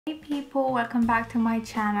Hey people, welcome back to my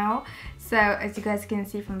channel. So as you guys can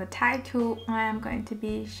see from the title, I am going to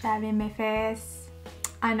be shaving my face.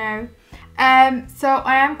 I know. So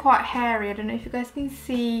I am quite hairy. I don't know if you guys can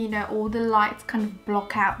see, you know, all the lights kind of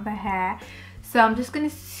block out the hair. So I'm just gonna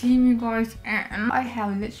zoom you guys in. I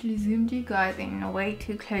have literally zoomed you guys in way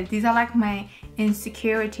too close. These are like my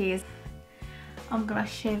insecurities. I'm gonna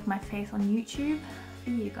shave my face on YouTube for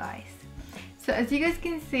you guys. So as you guys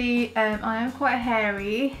can see, I am quite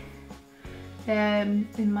hairy near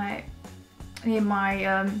my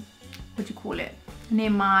what do you call it,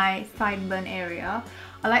 near my sideburn area.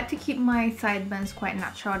 I like to keep my sideburns quite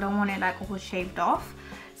natural. I don't want it like all shaved off.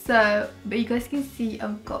 So but you guys can see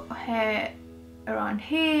I've got hair around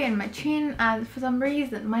here and my chin, and for some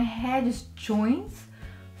reason my hair just joins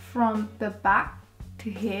from the back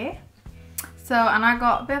to here. So, and I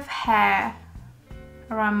got a bit of hair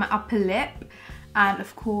around my upper lip and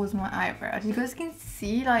of course my eyebrows. You guys can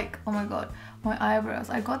see, like, oh my god, my eyebrows.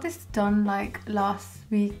 I got this done like last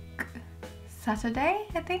week Saturday,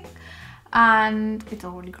 I think, and it's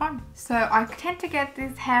already gone. So I tend to get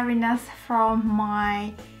this hairiness from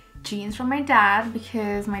my genes from my dad,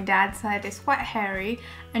 because my dad's side is quite hairy,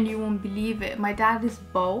 and you won't believe it, my dad is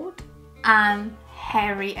bald and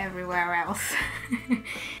hairy everywhere else.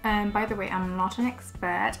 By the way, I'm not an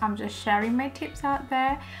expert, I'm just sharing my tips out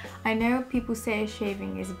there. I know people say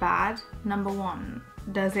shaving is bad. Number one,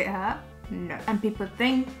 does it hurt? No. And people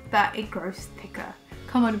think that it grows thicker.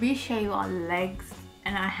 Come on, we shave our legs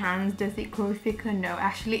and our hands, does it grow thicker? No,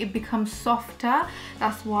 actually it becomes softer.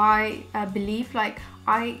 That's why I believe, like,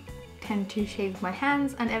 I tend to shave my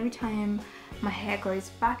hands, and every time my hair grows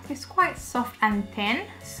back, it's quite soft and thin,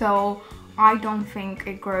 so I don't think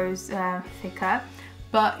it grows thicker.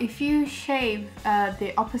 But if you shave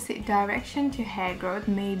the opposite direction to hair growth,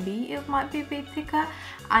 maybe it might be a bit thicker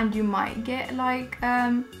and you might get like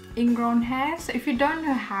ingrown hair. So if you don't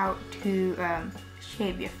know how to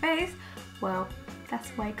shave your face, well, that's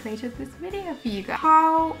why I created this video for you guys.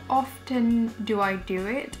 How often do I do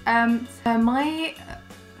it? So my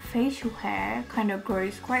facial hair kind of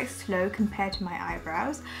grows quite slow compared to my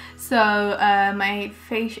eyebrows. So my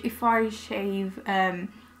face, if I shave,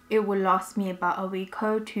 it will last me about a week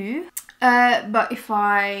or two. But if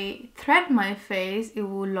I thread my face, it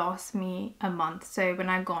will last me a month. So when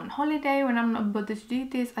I go on holiday, when I'm not bothered to do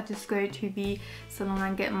this, I just go to the salon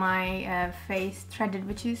and get my face threaded,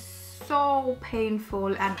 which is so painful,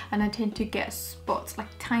 and I tend to get spots, like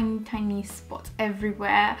tiny spots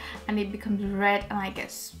everywhere, and it becomes red and I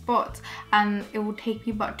get spots, and it will take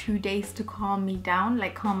me about 2 days to calm me down,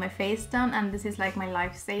 like calm my face down, and this is like my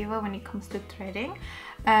lifesaver when it comes to threading.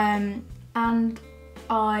 And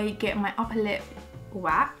I get my upper lip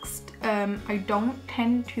waxed. I don't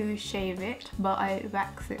tend to shave it, but I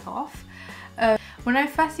wax it off. When I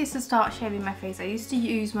first used to start shaving my face, I used to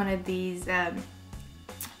use one of these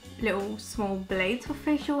little small blades for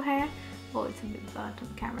facial hair. Oh, it's a bit blurred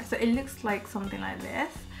on camera. So it looks like something like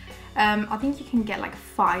this. I think you can get like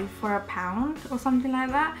 5 for £1 or something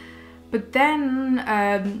like that. But then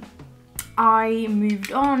I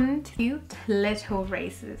moved on to cute little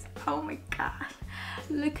razors. Oh my god,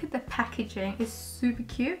 look at the packaging, it's super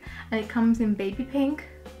cute, and it comes in baby pink,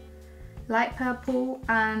 light purple,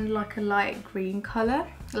 and like a light green color,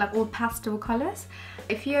 like all pastel colors.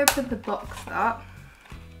 If you open the box up,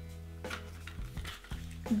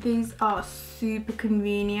 these are super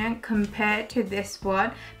convenient compared to this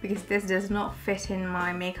one, because this does not fit in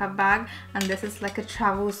my makeup bag, and this is like a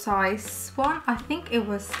travel size one. I think it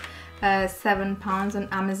was £7 on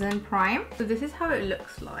Amazon Prime. So this is how it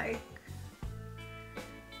looks like,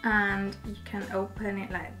 and you can open it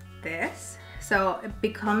like this, so it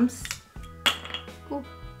becomes, ooh,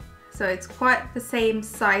 so it's quite the same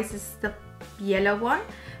size as the yellow one,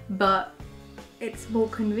 but it's more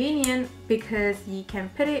convenient because you can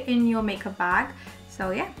put it in your makeup bag. So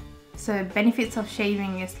yeah, so benefits of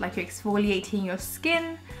shaving is like you're exfoliating your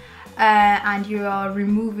skin and you are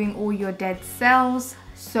removing all your dead cells.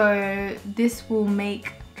 So this will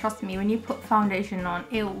make, trust me, when you put foundation on,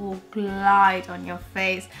 it will glide on your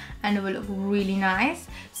face and it will look really nice.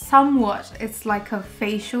 Somewhat, it's like a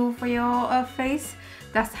facial for your face.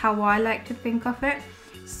 That's how I like to think of it.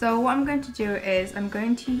 So what I'm going to do is I'm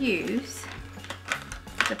going to use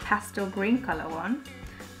the pastel green color one.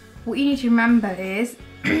 What you need to remember is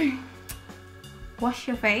wash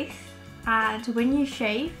your face, and when you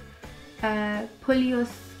shave, pull your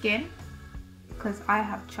skin, because I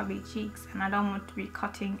have chubby cheeks and I don't want to be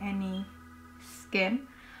cutting any skin,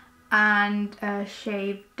 and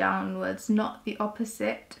shave downwards, not the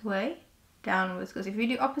opposite way, downwards, because if you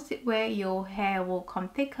do opposite way, your hair will come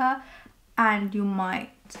thicker and you might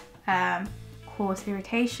cause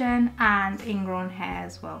irritation and ingrown hair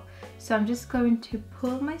as well. So I'm just going to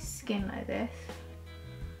pull my skin like this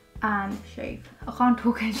and shave. I can't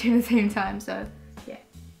talk and shave at the same time, so yeah.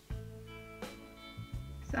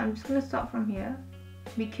 So I'm just going to start from here.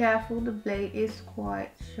 Be careful, the blade is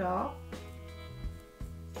quite sharp.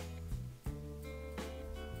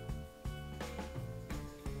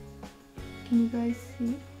 Can you guys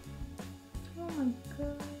see? Oh my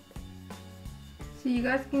god. So you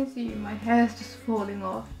guys can see my hair is just falling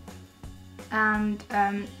off. And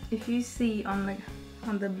if you see on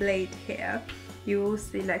the blade here, you will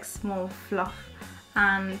see like small fluff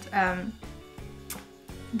and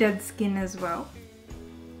dead skin as well.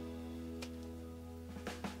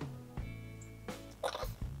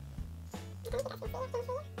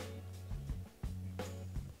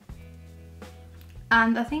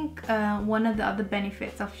 And I think one of the other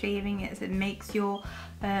benefits of shaving is it makes your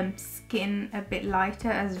skin a bit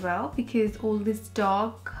lighter as well, because all this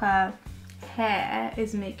dark hair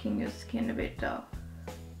is making your skin a bit dark.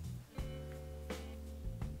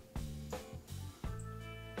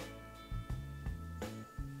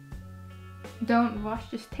 Don't rush,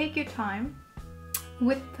 just take your time.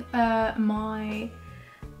 With my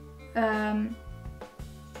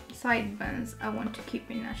sideburns, I want to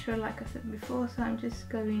keep it natural like I said before, so I'm just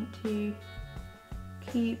going to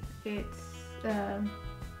keep its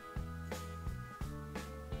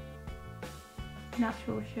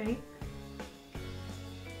natural shape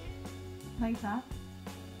like that.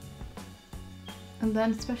 And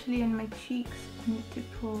then especially in my cheeks, I need to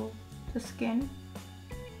pull the skin.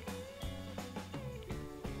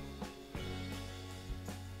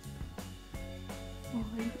 Oh,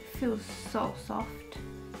 it feels so soft.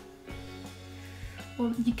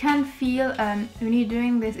 Well, you can feel when you're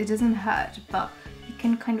doing this, it doesn't hurt, but you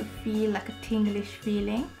can kind of feel like a tinglish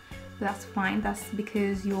feeling. That's fine. That's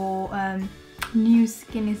because your new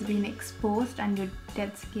skin is being exposed and your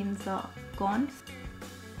dead skins are gone.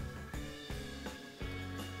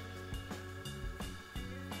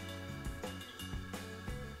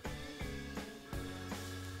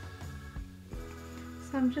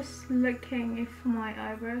 So I'm just looking if my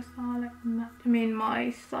eyebrows are like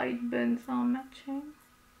my sideburns are matching.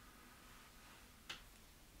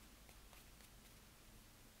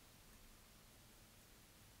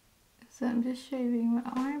 So I'm just shaving my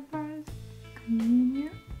eyebrows.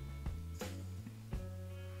 Convenient.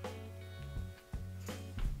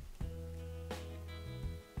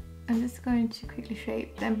 I'm just going to quickly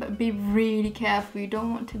shape them, but be really careful. You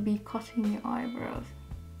don't want to be cutting your eyebrows.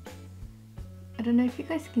 I don't know if you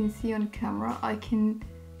guys can see on camera, I can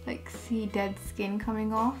like see dead skin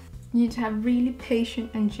coming off. You need to have really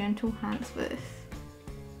patient and gentle hands for this.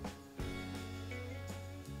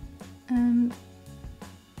 And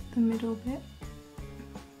the middle bit.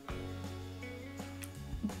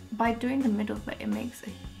 By doing the middle bit, it makes a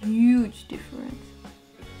huge difference.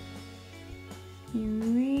 Be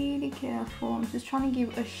really careful. I'm just trying to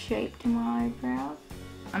give a shape to my eyebrows.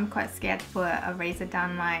 I'm quite scared to put a razor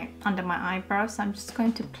down under my eyebrows, so I'm just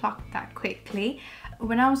going to pluck that quickly.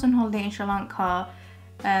 When I was on holiday in Sri Lanka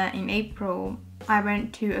in April, I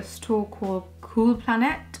went to a store called Cool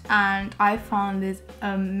Planet and I found these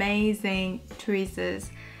amazing tweezers.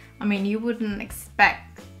 I mean, you wouldn't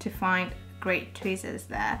expect to find great tweezers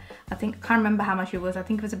there. I can't remember how much it was. I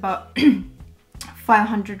think it was about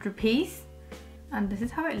 500 rupees. And this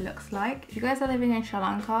is how it looks like. If you guys are living in Sri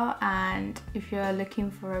Lanka and if you're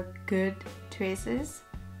looking for good tweezers,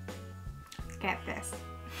 get this.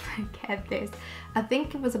 Get this. I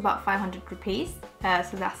think it was about 500 rupees.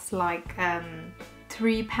 So that's like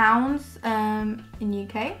 £3 in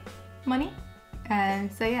UK money.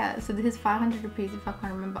 And so yeah, so this is 500 rupees if I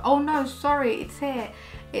can't remember. Oh no, sorry, it's here.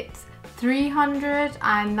 It's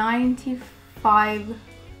 395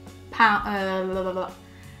 pounds.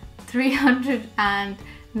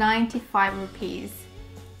 395 rupees.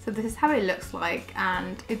 So this is how it looks like,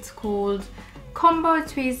 and it's called Combo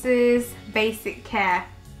Tweezers Basic Care.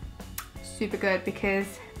 Super good,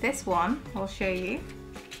 because this one, I'll show you.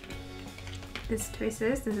 This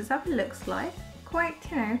tweezers, this is how it looks like. Quite,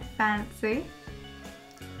 you know, fancy.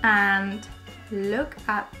 And look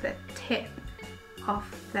at the tip of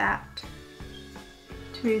that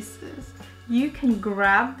tweezers. You can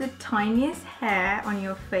grab the tiniest hair on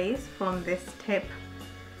your face from this tip.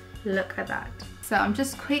 Look at that. So I'm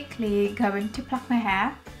just quickly going to pluck my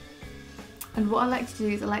hair. And what I like to do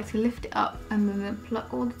is I like to lift it up and then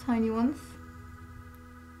pluck all the tiny ones.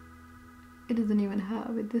 It doesn't even hurt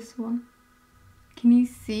with this one. Can you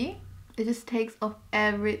see? It just takes off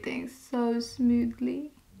everything so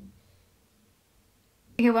smoothly.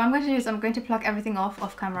 Okay, what I'm going to do is I'm going to plug everything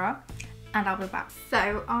off camera and I'll be back.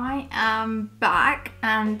 So I am back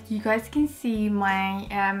and you guys can see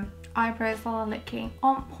my eyebrows are looking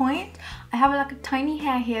on point. I have like a tiny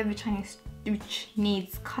hair here which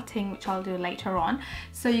needs cutting, which I'll do later on.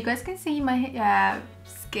 So you guys can see my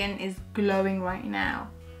skin is glowing right now.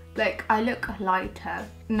 Like, I look lighter.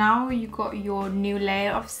 Now you got your new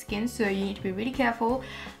layer of skin, so you need to be really careful.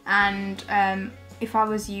 And if I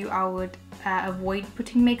was you, I would avoid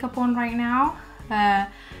putting makeup on right now. I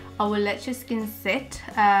will let your skin sit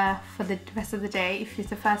for the rest of the day if it's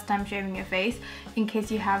the first time shaving your face, in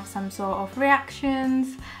case you have some sort of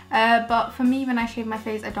reactions. But for me, when I shave my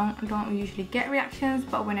face, I don't usually get reactions,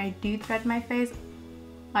 but when I do thread my face,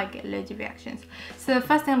 I get loads of reactions. So the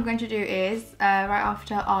first thing I'm going to do is, right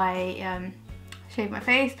after I shave my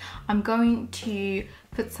face, I'm going to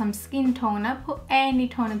put some skin toner. Put any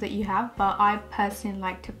toner that you have, but I personally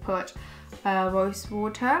like to put rose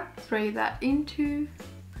water. Spray that into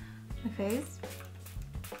my face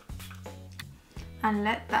and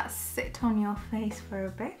let that sit on your face for a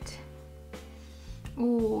bit.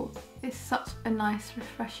 Oh, it's such a nice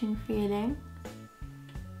refreshing feeling.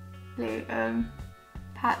 So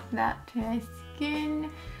pat that to my skin.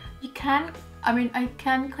 You can, I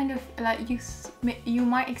can kind of like, you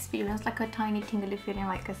might experience like a tiny tingly feeling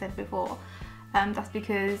like I said before. That's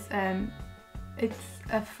because it's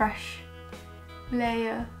a fresh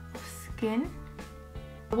layer of skin.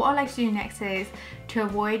 What I like to do next is, to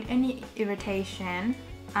avoid any irritation,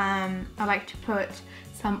 I like to put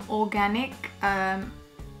some organic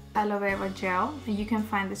aloe vera gel. You can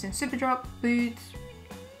find this in Superdrug, Boots,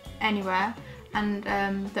 anywhere. And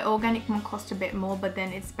the organic one costs a bit more, but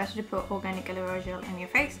then it's better to put organic aloe vera gel in your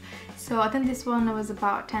face. So I think this one was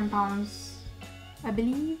about £10, I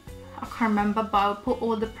believe. I can't remember, but I'll put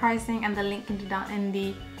all the pricing and the link in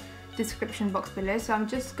the description box below. So I'm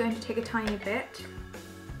just going to take a tiny bit.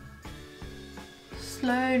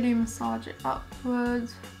 Slowly massage it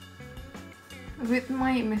upwards. With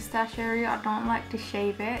my moustache area, I don't like to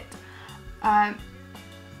shave it. I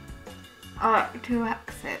like to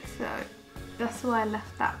wax it, so that's why I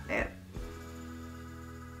left that bit.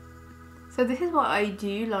 So this is what I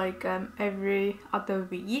do like every other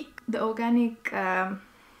week. The organic aloe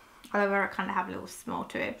vera kind of have a little smell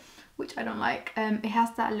to it, which I don't like. It has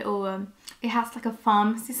that little, it has like a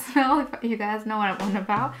pharmacy smell, if you guys know what I'm on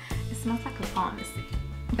about. It smells like a pharmacy.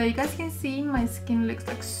 So you guys can see my skin looks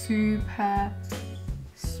like super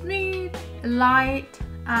smooth, light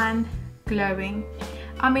and glowing.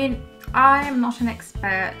 I am not an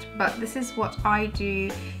expert, but this is what I do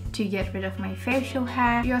to get rid of my facial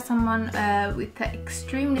hair. If you are someone with an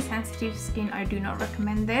extremely sensitive skin, I do not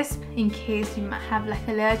recommend this, in case you might have like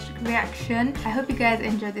allergic reaction. I hope you guys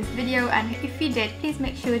enjoyed this video, and if you did, please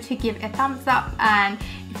make sure to give a thumbs up, and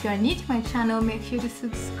if you are new to my channel, make sure to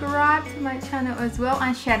subscribe to my channel as well,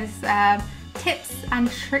 and share this tips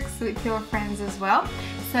and tricks with your friends as well.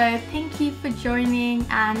 So thank you for joining,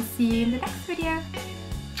 and see you in the next video.